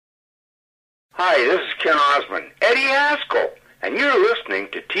Hi, this is Ken Osmond, Eddie Haskell, and you're listening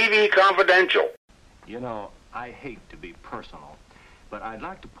to TV Confidential. You know, I hate to be personal, but I'd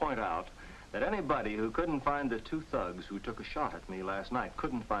like to point out that anybody who couldn't find the two thugs who took a shot at me last night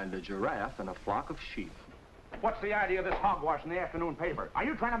couldn't find a giraffe in a flock of sheep. What's the idea of this hogwash in the afternoon paper? Are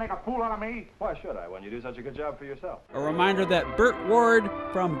you trying to make a fool out of me? Why should I, when you do such a good job for yourself? A reminder that Burt Ward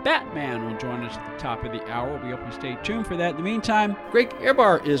from Batman will join us at the top of the hour. We hope you stay tuned for that. In the meantime, Greg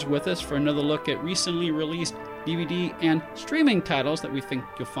Ehrbar is with us for another look at recently released DVD and streaming titles that we think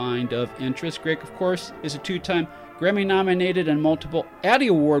you'll find of interest. Greg, of course, is a two-time Grammy-nominated and multiple Addy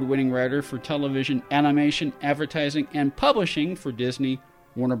Award-winning writer for television, animation, advertising, and publishing for Disney,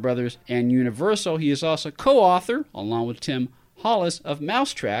 Warner Brothers, and Universal. He is also co-author, along with Tim Hollis, of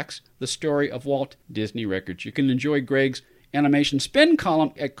Mouse Tracks, the story of Walt Disney Records. You can enjoy Greg's animation spin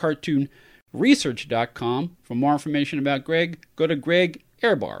column at cartoonresearch.com. For more information about Greg, go to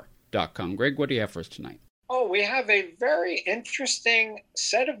gregehrbar.com. Greg, what do you have for us tonight? Oh, we have a very interesting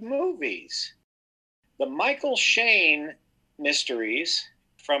set of movies. The Michael Shayne mysteries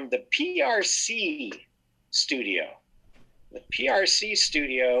from the PRC studio. The PRC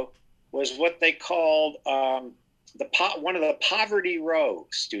studio was what they called one of the Poverty Row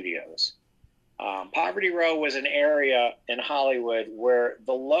studios. Poverty Row was an area in Hollywood where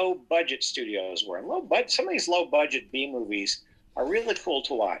the low-budget studios were. And some of these low-budget B movies are really cool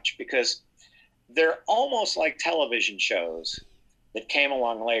to watch because they're almost like television shows that came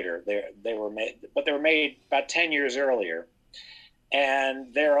along later. They were made about 10 years earlier.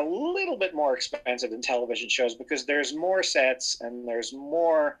 And they're a little bit more expensive than television shows because there's more sets and there's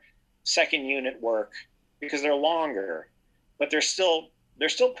more second unit work because they're longer, but they're still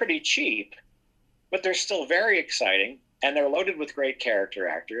pretty cheap, but they're still very exciting and they're loaded with great character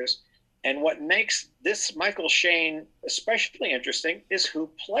actors. And what makes this Michael Shayne especially interesting is who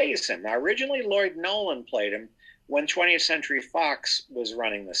plays him. Now, originally Lloyd Nolan played him when 20th Century Fox was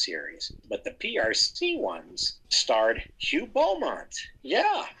running the series. But the PRC ones starred Hugh Beaumont.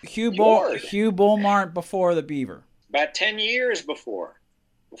 Yeah. Hugh Beaumont before the Beaver. About 10 years before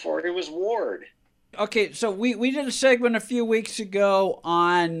he was Ward. Okay, so we did a segment a few weeks ago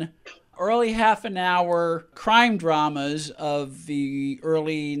on early half an hour crime dramas of the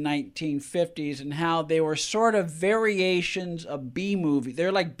early 1950s and how they were sort of variations of B movies.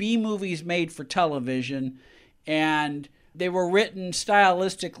 They're like B movies made for television. And they were written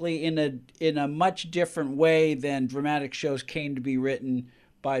stylistically in a much different way than dramatic shows came to be written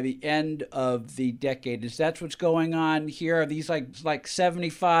by the end of the decade. Is that what's going on here? Are these like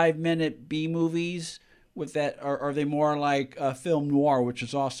 75-minute B movies with that, or are they more like film noir, which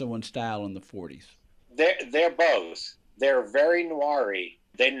is also in style in the 40s? They're both. They're very noir-y.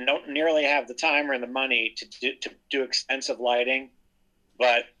 They don't nearly have the time or the money to do expensive lighting,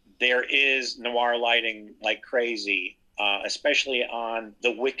 but there is noir lighting like crazy, especially on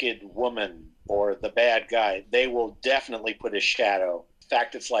the wicked woman or the bad guy. They will definitely put a shadow. In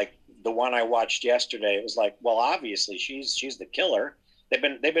fact, it's like the one I watched yesterday. It was like, well, obviously she's the killer. They've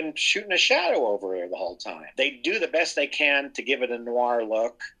been shooting a shadow over her the whole time. They do the best they can to give it a noir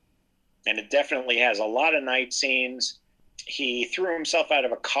look, and it definitely has a lot of night scenes. He threw himself out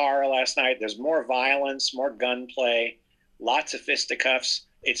of a car last night. There's more violence, more gunplay, lots of fisticuffs.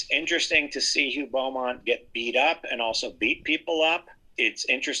 It's interesting to see Hugh Beaumont get beat up and also beat people up. It's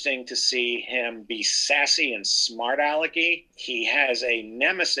interesting to see him be sassy and smart alecky. He has a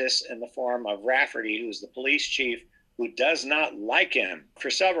nemesis in the form of Rafferty, who's the police chief, who does not like him for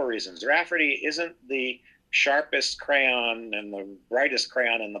several reasons. Rafferty isn't the sharpest crayon and the brightest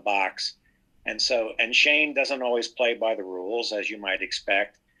crayon in the box. And Shayne doesn't always play by the rules, as you might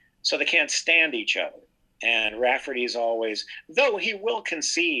expect. So they can't stand each other. And Rafferty's always, though he will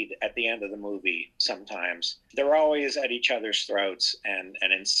concede at the end of the movie sometimes, they're always at each other's throats and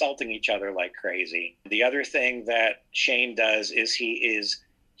insulting each other like crazy. The other thing that Shayne does is he is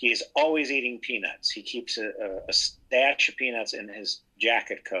always eating peanuts. He keeps a stash of peanuts in his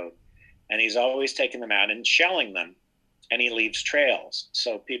jacket coat, and he's always taking them out and shelling them, and he leaves trails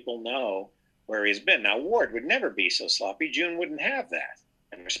so people know where he's been. Now, Ward would never be so sloppy. June wouldn't have that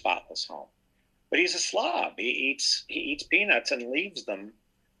in her spotless home. But he's a slob. He eats peanuts and leaves them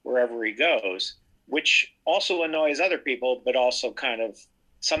wherever he goes, which also annoys other people, but also kind of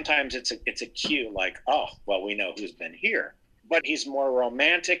sometimes it's a cue like, oh, well, we know who's been here. But he's more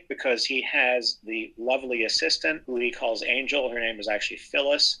romantic because he has the lovely assistant who he calls Angel. Her name is actually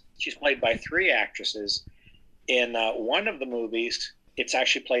Phyllis. She's played by 3 actresses. In one of the movies, it's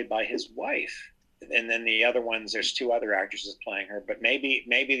actually played by his wife. And then the other ones, there's 2 other actresses playing her, but maybe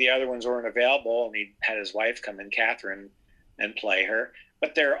the other ones weren't available and he had his wife come in, Catherine, and play her.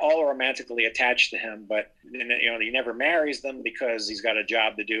 but they're all romantically attached to him. But he never marries them because he's got a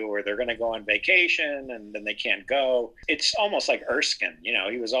job to do, or they're going to go on vacation and then they can't go. It's almost like Erskine.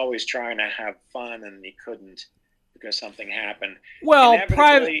 He was always trying to have fun and he couldn't because something happened. Well,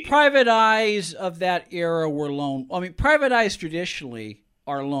 private eyes of that era were private eyes traditionally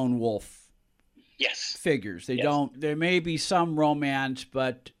are lone wolf. Yes. Figures. There may be some romance,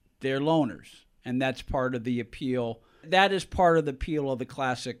 but they're loners, and that's part of the appeal. That is part of the appeal of the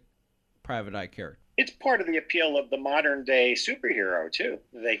classic private eye character. It's part of the appeal of the modern day superhero too.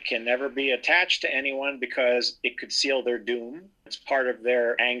 They can never be attached to anyone because it could seal their doom. It's part of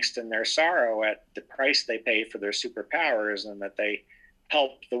their angst and their sorrow at the price they pay for their superpowers, and that they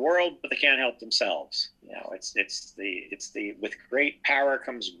help the world, but they can't help themselves. It's the with great power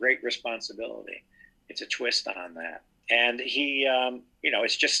comes great responsibility. It's a twist on that. And he,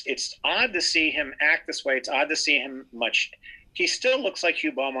 it's odd to see him act this way. It's odd to see him much. He still looks like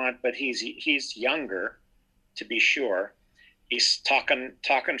Hugh Beaumont, but he's younger, to be sure. He's talking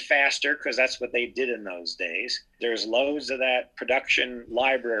faster because that's what they did in those days. There's loads of that production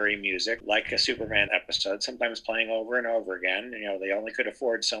library music, like a Superman episode, sometimes playing over and over again. They only could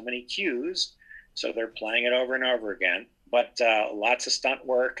afford so many cues, so they're playing it over and over again. But lots of stunt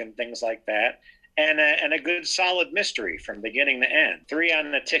work and things like that. And a good solid mystery from beginning to end. 3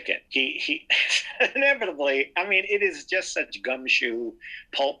 on the ticket. He inevitably, it is just such gumshoe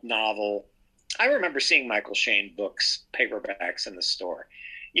pulp novel. I remember seeing Michael Shayne books, paperbacks in the store.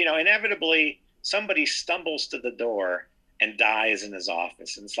 Inevitably somebody stumbles to the door and dies in his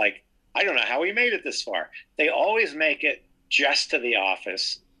office. And it's like, I don't know how he made it this far. They always make it just to the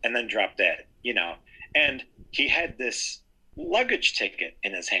office and then drop dead, And he had this luggage ticket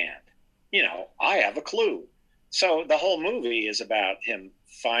in his hand. I have a clue. So the whole movie is about him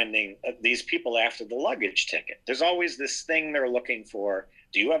finding these people after the luggage ticket. There's always this thing they're looking for.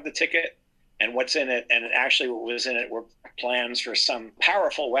 Do you have the ticket? And what's in it? And actually what was in it were plans for some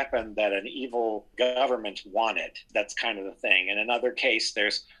powerful weapon that an evil government wanted. That's kind of the thing. In another case,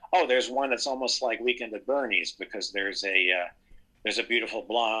 there's one that's almost like Weekend at Bernie's, because there's a beautiful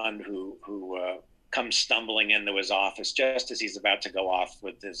blonde who comes stumbling into his office just as he's about to go off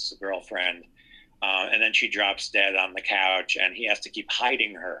with his girlfriend. And then she drops dead on the couch, and he has to keep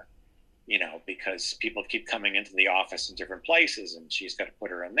hiding her, because people keep coming into the office in different places, and she's got to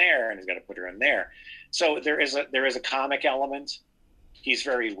put her in there, and he's got to put her in there. So there is a comic element. He's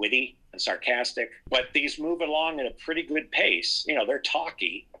very witty and sarcastic, but these move along at a pretty good pace. They're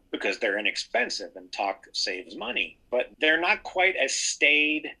talky because they're inexpensive, and talk saves money, but they're not quite as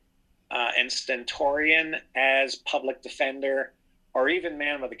staid and stentorian as Public Defender or even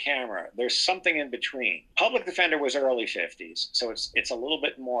Man with a Camera. There's something in between. Public Defender was early 50s, so it's a little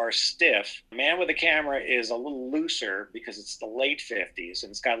bit more stiff. Man with a Camera is a little looser because it's the late 50s,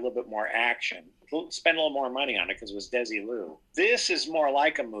 and it's got a little bit more action. Spend a little more money on it because it was Desilu. This is more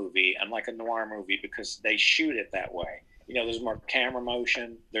like a movie and like a noir movie because they shoot it that way. There's more camera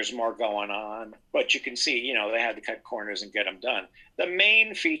motion, there's more going on, but you can see, they had to cut corners and get them done. The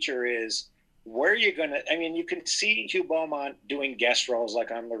main feature is where you're going to, you can see Hugh Beaumont doing guest roles like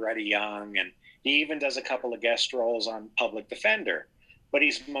on Loretta Young, and he even does a couple of guest roles on Public Defender, but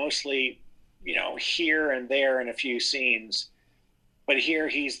he's mostly, here and there in a few scenes, but here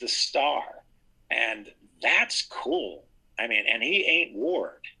he's the star, and that's cool. And he ain't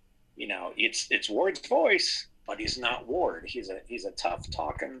Ward, it's Ward's voice, but he's not Ward. He's a tough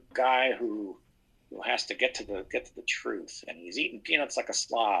talking guy who has to get to the truth, and he's eating peanuts like a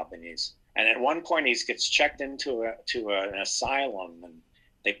slob, and at one point he gets checked into an asylum, and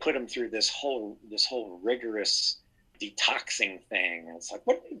they put him through this whole rigorous detoxing thing, and it's like,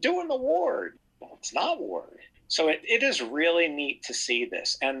 what are you doing the Ward? Well, it's not Ward. So it is really neat to see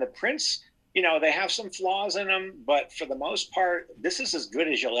this, and the Prince. They have some flaws in them, but for the most part, this is as good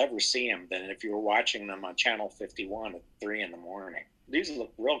as you'll ever see them than if you were watching them on Channel 51 at 3 in the morning. These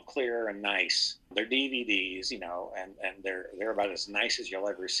look real clear and nice. They're DVDs, and they're about as nice as you'll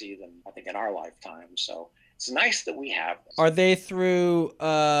ever see them, I think, in our lifetime. So it's nice that we have them. Are they through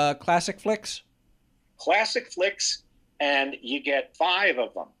Classic Flicks? Classic Flicks, and you get 5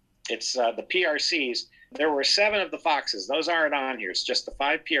 of them. It's the PRCs. There were 7 of the Foxes. Those aren't on here. It's just the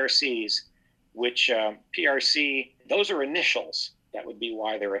 5 PRCs. Which PRC, those are initials. That would be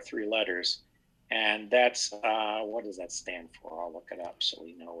why there are 3 letters. And that's, what does that stand for? I'll look it up so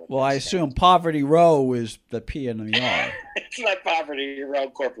we know. Well, I assume Poverty Row is the P and the R. It's not Poverty Row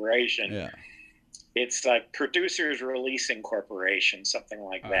Corporation. Yeah. It's like Producers Releasing Corporation, something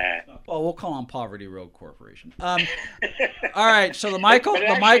like that. Well, we'll call them Poverty Row Corporation. All right, so the Michael... But it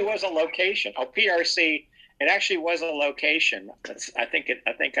actually was a location. PRC... It actually was a location. I think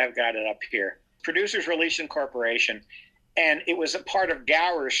I've got it up here. Producers Relation Corporation, and it was a part of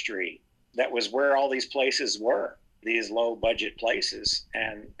Gower Street. That was where all these places were, these low budget places,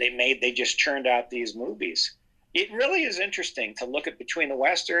 and they just churned out these movies. It really is interesting to look at between the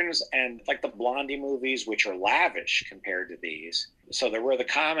Westerns and like the Blondie movies, which are lavish compared to these. So there were the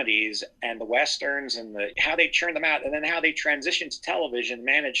comedies and the Westerns and how they churned them out, and then how they transitioned to television,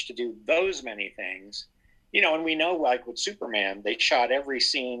 managed to do those many things. And we know, like with Superman, they shot every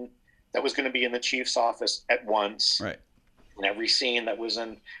scene that was going to be in the chief's office at once. Right. And every scene that was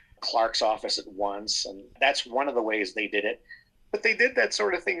in Clark's office at once. And that's one of the ways they did it. But they did that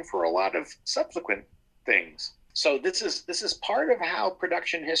sort of thing for a lot of subsequent things. So this is part of how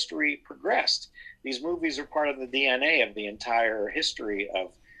production history progressed. These movies are part of the DNA of the entire history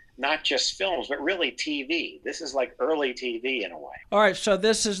of not just films, but really TV. This is like early TV in a way. All right, so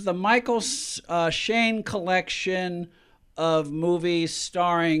this is the Michael Shayne collection of movies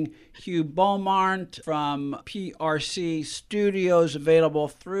starring Hugh Beaumont from PRC Studios, available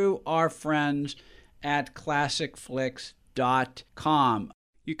through our friends at ClassicFlix.com.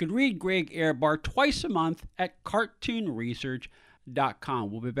 You can read Greg Ehrbar twice a month at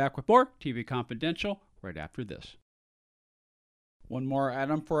CartoonResearch.com. We'll be back with more TV Confidential right after this. One more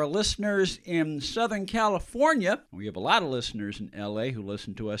item for our listeners in Southern California. We have a lot of listeners in LA who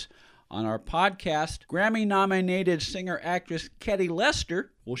listen to us on our podcast. Grammy-nominated singer-actress Ketty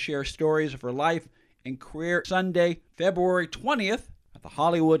Lester will share stories of her life and career Sunday, February 20th at the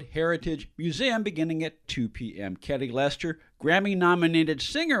Hollywood Heritage Museum beginning at 2 p.m. Ketty Lester, Grammy-nominated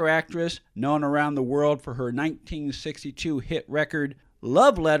singer-actress known around the world for her 1962 hit record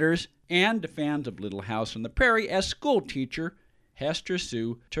Love Letters, and to fans of Little House on the Prairie as schoolteacher Hester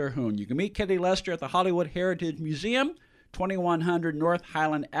Sue Terhune. You can meet Ketty Lester at the Hollywood Heritage Museum, 2100 North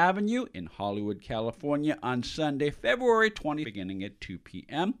Highland Avenue in Hollywood, California, on Sunday, February 20, beginning at 2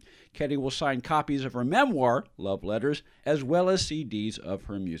 p.m. Ketty will sign copies of her memoir, Love Letters, as well as CDs of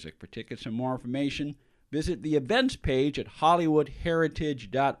her music. For tickets and more information, visit the events page at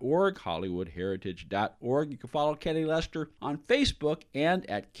hollywoodheritage.org, hollywoodheritage.org. You can follow Ketty Lester on Facebook and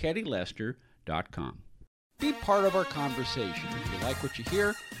at kettylester.com. Be part of our conversation. If you like what you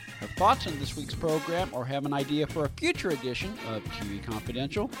hear, have thoughts on this week's program, or have an idea for a future edition of TV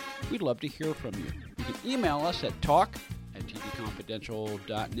Confidential, we'd love to hear from you. You can email us at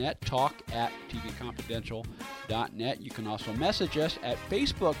talk@tvconfidential.net, talk@tvconfidential.net. You can also message us at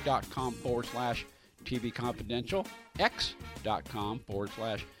facebook.com/TV Confidential,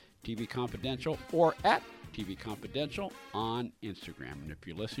 x.com/TV Confidential, or at TV Confidential on Instagram. And if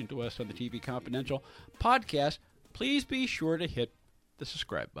you're listening to us on the TV Confidential podcast, please be sure to hit the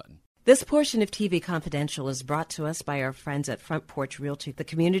subscribe button. This portion of TV Confidential is brought to us by our friends at Front Porch Realty, the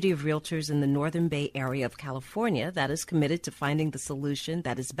community of realtors in the Northern Bay Area of California that is committed to finding the solution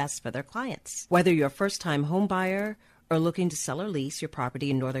that is best for their clients. Whether you're a first-time home buyer or looking to sell or lease your property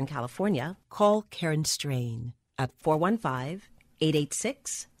in Northern California, call Karen Strain at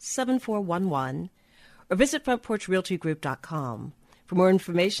 415-886-7411 or visit FrontPorchRealtyGroup.com for more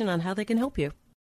information on how they can help you.